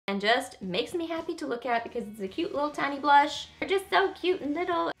and just makes me happy to look at because it's a cute little tiny blush. They're just so cute and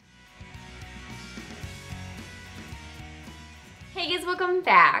little. Hey guys, welcome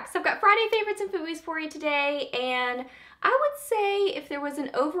back. So I've got Friday favorites and Fooeys for you today, and I would say if there was an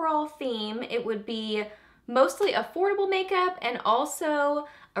overall theme, it would be mostly affordable makeup and also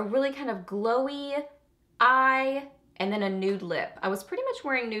a really kind of glowy eye and then a nude lip. I was pretty much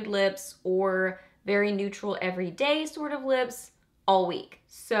wearing nude lips or very neutral everyday sort of lips all week.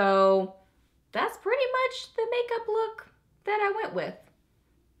 So that's pretty much the makeup look that I went with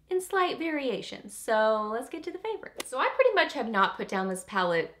in slight variations. So let's get to the favorites. So I pretty much have not put down this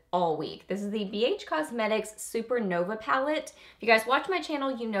palette all week. This is the BH Cosmetics Supernova palette. If you guys watch my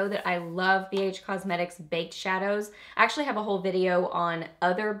channel, you know that I love BH Cosmetics baked shadows. I actually have a whole video on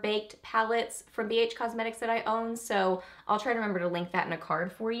other baked palettes from BH Cosmetics that I own, so I'll try to remember to link that in a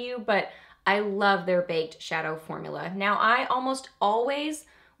card for you, but I love their baked shadow formula. Now, I almost always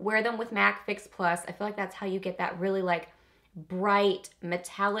wear them with MAC Fix Plus. I feel like that's how you get that really like bright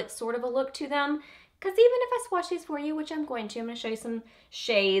metallic sort of a look to them. Because even if I swatch these for you, which I'm going to show you some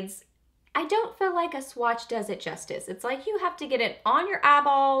shades, I don't feel like a swatch does it justice. It's like you have to get it on your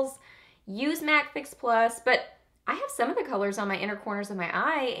eyeballs, use MAC Fix Plus, but I have some of the colors on my inner corners of my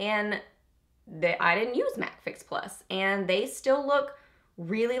eye and I didn't use MAC Fix Plus and they still look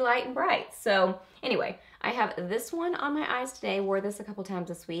really light and bright. So anyway, I have this one on my eyes today, wore this a couple times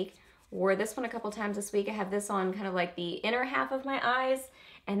this week, wore this one a couple times this week. I have this on kind of like the inner half of my eyes,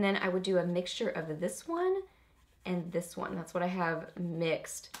 and then I would do a mixture of this one and this one. That's what I have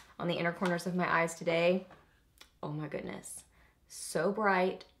mixed on the inner corners of my eyes today. Oh my goodness. So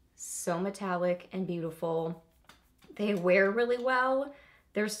bright, so metallic and beautiful. They wear really well.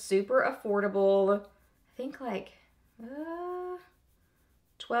 They're super affordable. I think like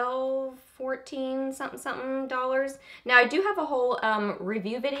 12, 14, something dollars. Now I do have a whole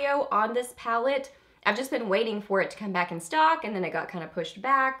review video on this palette. I've just been waiting for it to come back in stock, and then it got kind of pushed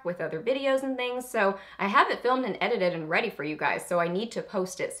back with other videos and things. So I have it filmed and edited and ready for you guys. So I need to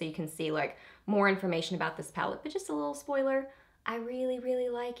post it so you can see like more information about this palette. But just a little spoiler, I really, really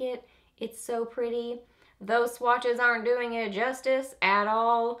like it. It's so pretty. Those swatches aren't doing it justice at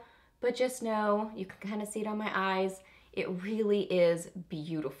all, but just know, you can kind of see it on my eyes. It really is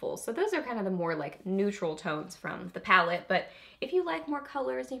beautiful. So those are kind of the more like neutral tones from the palette. But if you like more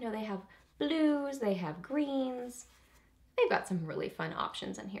colors, you know, they have blues, they have greens. They've got some really fun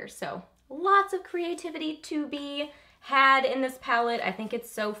options in here. So lots of creativity to be had in this palette. I think it's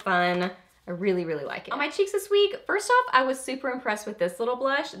so fun. I really, really like it. On my cheeks this week, first off, I was super impressed with this little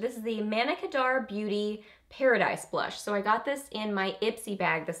blush. This is the Manicadar Beauty Paradise Blush. So I got this in my Ipsy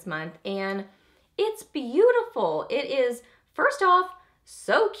bag this month, and it's beautiful. It is, first off,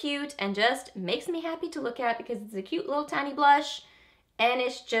 so cute and just makes me happy to look at because it's a cute little tiny blush and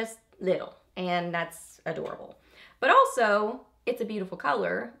it's just little, and that's adorable. But also, it's a beautiful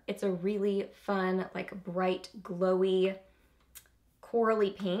color. It's a really fun, like bright, glowy,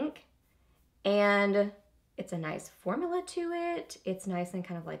 corally pink, and it's a nice formula to it. It's nice and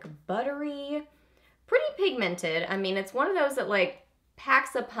kind of like buttery, pretty pigmented. I mean, it's one of those that like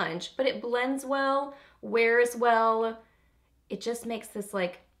packs a punch, but it blends well, wears well. It just makes this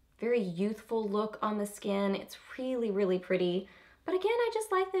like very youthful look on the skin. It's really, really pretty. But again, I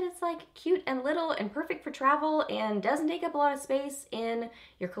just like that it's like cute and little and perfect for travel and doesn't take up a lot of space in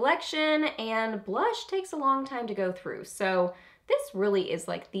your collection, and blush takes a long time to go through. So this really is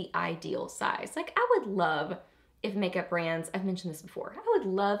like the ideal size. Like I would love if makeup brands, I've mentioned this before, I would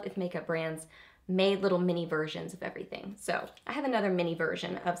love if makeup brands made little mini versions of everything. So I have another mini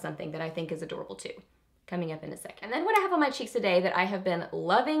version of something that I think is adorable too, coming up in a second. And then what I have on my cheeks today that I have been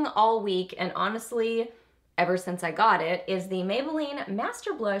loving all week, and honestly, ever since I got it, is the Maybelline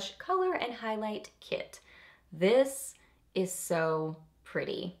Master Blush Color and Highlight Kit. This is so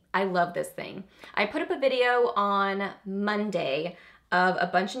pretty. I love this thing. I put up a video on Monday of a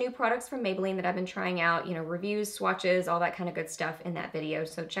bunch of new products from Maybelline that I've been trying out, you know, reviews, swatches, all that kind of good stuff in that video.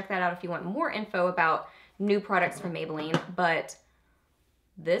 So check that out if you want more info about new products from Maybelline. But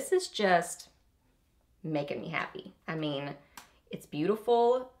this is just making me happy. I mean, it's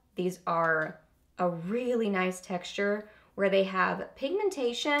beautiful. These are a really nice texture where they have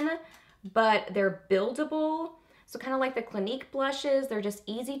pigmentation, but they're buildable. So kind of like the Clinique blushes, they're just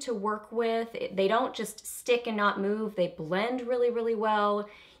easy to work with. They don't just stick and not move. They blend really, really well.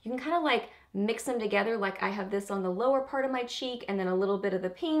 You can kind of like mix them together. Like I have this on the lower part of my cheek, and then a little bit of the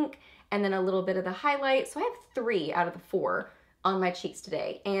pink, and then a little bit of the highlight. So I have 3 out of the 4 on my cheeks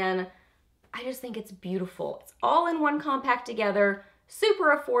today. And I just think it's beautiful. It's all in one compact together,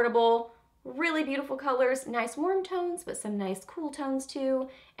 super affordable, Really beautiful colors, nice warm tones, but some nice cool tones too.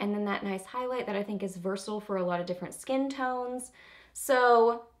 And then that nice highlight that I think is versatile for a lot of different skin tones.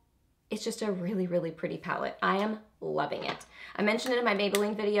 So it's just a really, really pretty palette. I am loving it. I mentioned it in my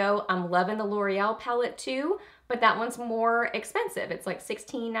Maybelline video. I'm loving the L'Oreal palette too, but that one's more expensive. It's like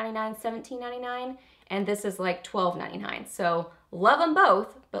 $16.99, $17.99, and this is like $12.99. So love them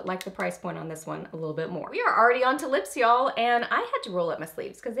both, but like the price point on this one a little bit more. We are already on to lips, y'all, and I had to roll up my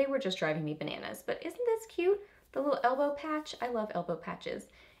sleeves because they were just driving me bananas. But isn't this cute? The little elbow patch. I love elbow patches.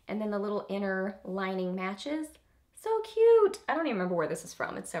 And then the little inner lining matches. So cute. I don't even remember where this is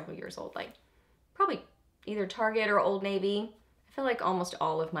from. It's several years old, like probably either Target or Old Navy. I feel like almost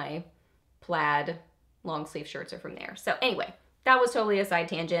all of my plaid long sleeve shirts are from there. So anyway, that was totally a side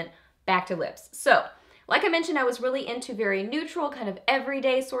tangent. Back to lips. So like I mentioned, I was really into very neutral, kind of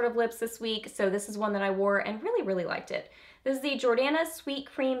everyday sort of lips this week. So this is one that I wore and really, really liked it. This is the Jordana Sweet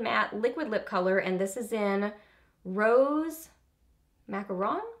Cream Matte Liquid Lip Color, and this is in Rose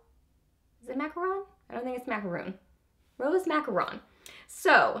Macaron? Is it Macaron? I don't think it's Macaroon. Rose Macaron.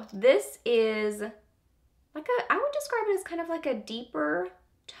 So this is like I would describe it as kind of like a deeper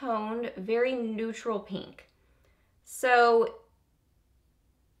toned, very neutral pink. So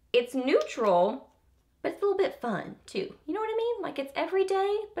it's neutral, but it's a little bit fun too. You know what I mean? Like it's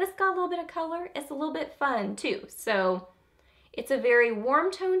everyday, but it's got a little bit of color. It's a little bit fun too. So it's a very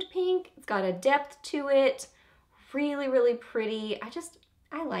warm toned pink. It's got a depth to it. Really, really pretty.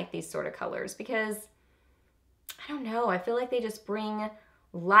 I like these sort of colors because I don't know, I feel like they just bring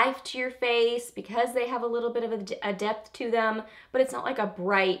life to your face because they have a little bit of a depth to them, but it's not like a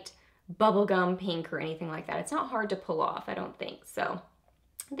bright bubblegum pink or anything like that. It's not hard to pull off, I don't think. So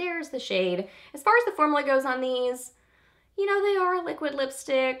there's the shade. As far as the formula goes on these, you know, they are a liquid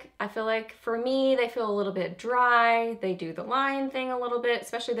lipstick. I feel like for me, they feel a little bit dry. They do the line thing a little bit,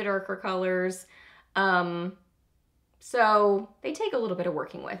 especially the darker colors. So they take a little bit of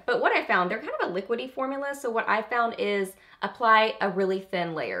working with. But what I found, they're kind of a liquidy formula. So what I found is apply a really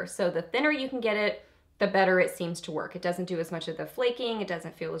thin layer. So the thinner you can get it, the better it seems to work. It doesn't do as much of the flaking, it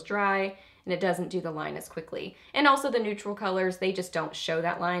doesn't feel as dry, and it doesn't do the line as quickly. And also the neutral colors, they just don't show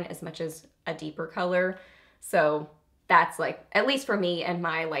that line as much as a deeper color. So that's like, at least for me and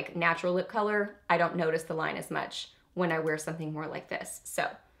my like natural lip color, I don't notice the line as much when I wear something more like this. So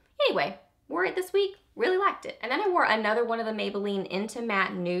anyway, wore it this week, really liked it. And then I wore another one of the Maybelline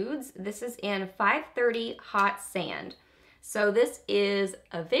Inti-Matte Nudes. This is in 530 Hot Sand. So this is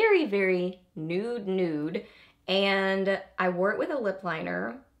a very, very nude, and I wore it with a lip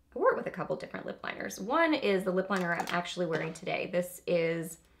liner. I wore it with a couple different lip liners. One is the lip liner I'm actually wearing today. This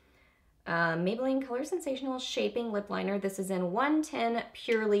is Maybelline Color Sensational Shaping Lip Liner. This is in 110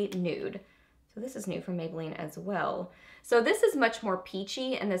 Purely Nude. So this is new from Maybelline as well. So this is much more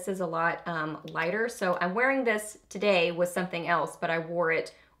peachy, and this is a lot lighter. So I'm wearing this today with something else, but I wore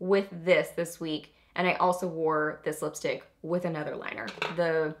it with this week. And I also wore this lipstick with another liner.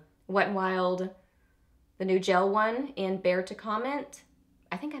 The Wet n Wild, the new gel one in Bear to Comment.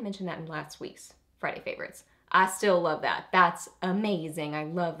 I think I mentioned that in last week's Friday favorites. I still love that. That's amazing. I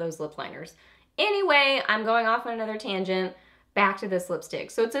love those lip liners. Anyway, I'm going off on another tangent. Back to this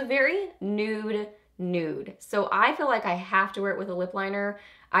lipstick. So it's a very nude. So I feel like I have to wear it with a lip liner.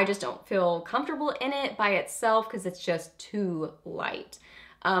 I just don't feel comfortable in it by itself because it's just too light.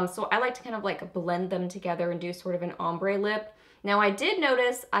 So I like to kind of like blend them together and do sort of an ombre lip. Now I did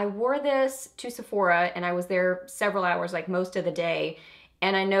notice I wore this to Sephora and I was there several hours, like most of the day.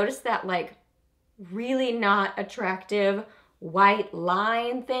 And I noticed that like really not attractive white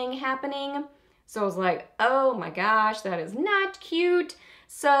line thing happening. So I was like, oh my gosh, that is not cute.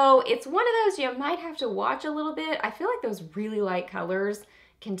 So it's one of those you might have to watch a little bit. I feel like those really light colors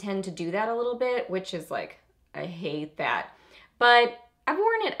can tend to do that a little bit, which is like, I hate that. But I've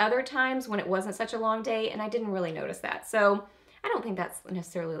worn it other times when it wasn't such a long day and I didn't really notice that. So I don't think that's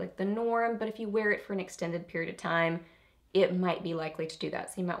necessarily like the norm, but if you wear it for an extended period of time, it might be likely to do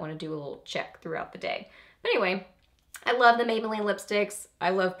that. So you might want to do a little check throughout the day. But anyway, I love the Maybelline lipsticks. I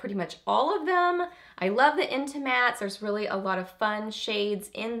love pretty much all of them. I love the Inti-Mattes. There's really a lot of fun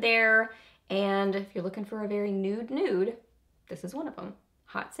shades in there. And if you're looking for a very nude, this is one of them.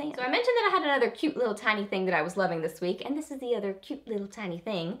 Hot Sand. So I mentioned that I had another cute little tiny thing that I was loving this week, and this is the other cute little tiny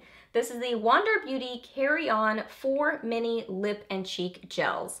thing. This is the Wander Beauty Carry On 4 Mini Lip and Cheek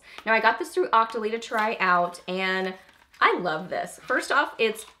Gels. Now I got this through Octoly to try out, and I love this. First off,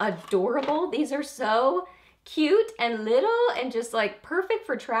 it's adorable. These are so cute and little and just like perfect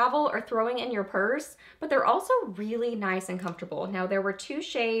for travel or throwing in your purse, but they're also really nice and comfortable. Now there were 2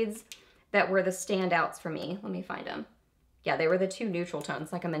 shades that were the standouts for me. Let me find them. Yeah, they were the two neutral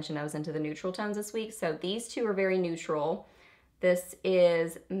tones. Like I mentioned, I was into the neutral tones this week. So these two are very neutral. This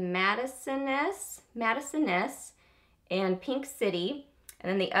is Madisoness and Pink City. And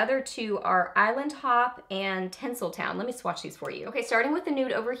then the other two are Island Hop and Tinseltown. Let me swatch these for you. Okay, starting with the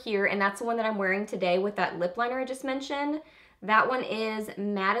nude over here, and that's the one that I'm wearing today with that lip liner I just mentioned. That one is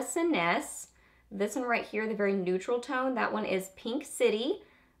Madisoness. This one right here, the very neutral tone, that one is Pink City.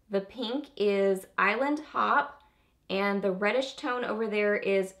 The pink is Island Hop, and the reddish tone over there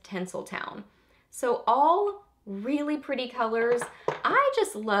is Tinseltown. So all really pretty colors. I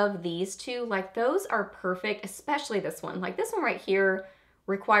just love these two. Like, those are perfect, especially this one. Like, this one right here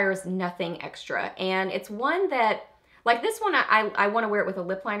requires nothing extra. And it's one that, like this one, I want to wear it with a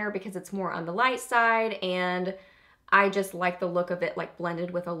lip liner because it's more on the light side, and I just like the look of it like blended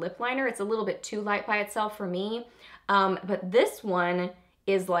with a lip liner. It's a little bit too light by itself for me. But this one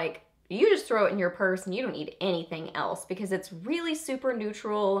is like, you just throw it in your purse and you don't need anything else because it's really super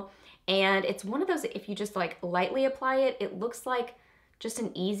neutral. And it's one of those, if you just like lightly apply it, it looks like just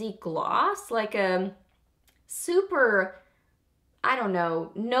an easy gloss, like a super, I don't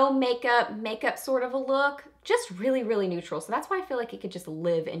know, no makeup sort of a look, just really, really neutral. So that's why I feel like it could just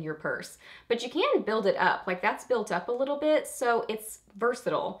live in your purse. But you can build it up, like that's built up a little bit, so it's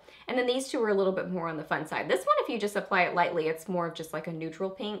versatile. And then these two are a little bit more on the fun side. This one, if you just apply it lightly, it's more of just like a neutral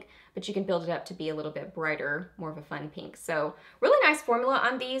pink, but you can build it up to be a little bit brighter, more of a fun pink. So really nice formula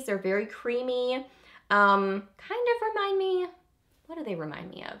on these. They're very creamy. Kind of remind me, what do they remind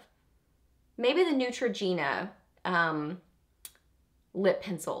me of? Maybe the Neutrogena lip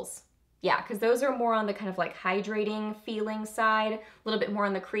pencils. Yeah, because those are more on the kind of like hydrating feeling side, a little bit more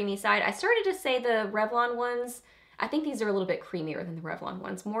on the creamy side. I started to say the Revlon ones, I think these are a little bit creamier than the Revlon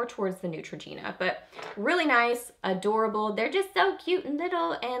ones, more towards the Neutrogena, but really nice, adorable. They're just so cute and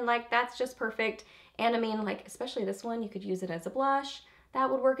little, and like that's just perfect. And I mean, like, especially this one, you could use it as a blush.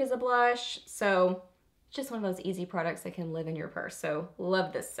 That would work as a blush. So just one of those easy products that can live in your purse. So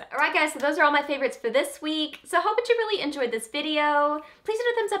love this set. All right, guys, so those are all my favorites for this week. So I hope that you really enjoyed this video. Please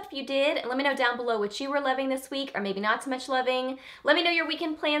hit a thumbs up if you did, and let me know down below what you were loving this week, or maybe not so much loving. Let me know your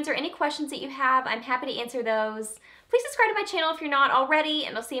weekend plans or any questions that you have. I'm happy to answer those. Please subscribe to my channel if you're not already,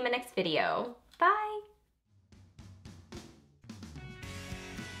 and I'll see you in my next video. Bye.